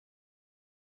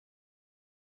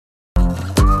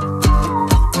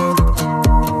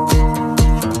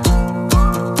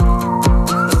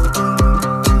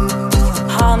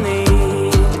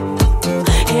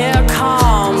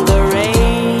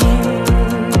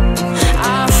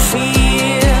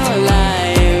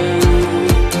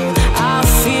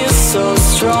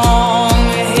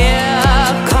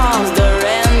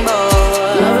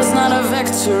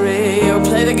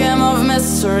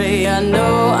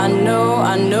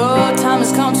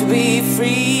has come to be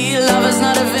free. Love is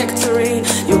not a victory.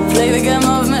 You play the game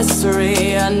of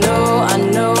mystery. I know, I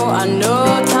know, I know.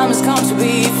 Time has come to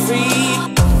be free.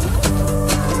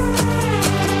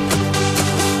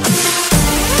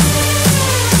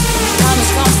 Time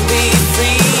has come to be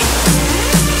free.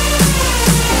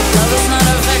 Love is not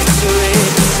a victory.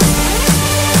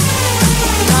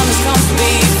 Time has come to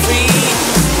be free.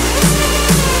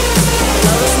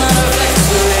 Love is not a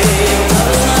victory. Love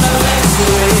is not a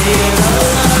victory. Love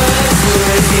is not a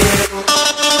victory.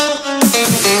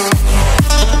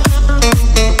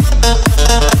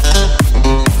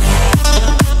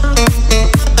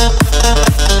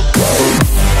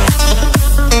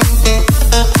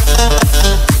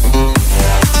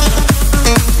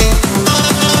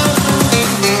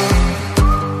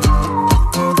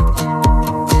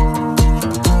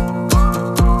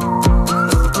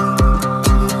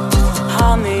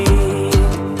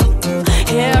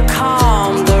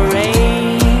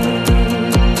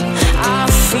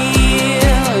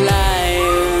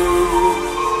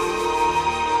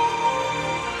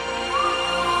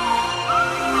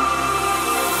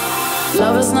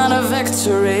 Love is not a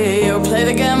victory. You play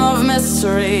the game of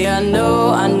mystery. I know,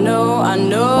 I know, I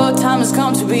know. Time has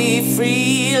come to be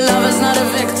free. Love is not a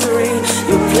victory.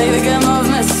 You play the game of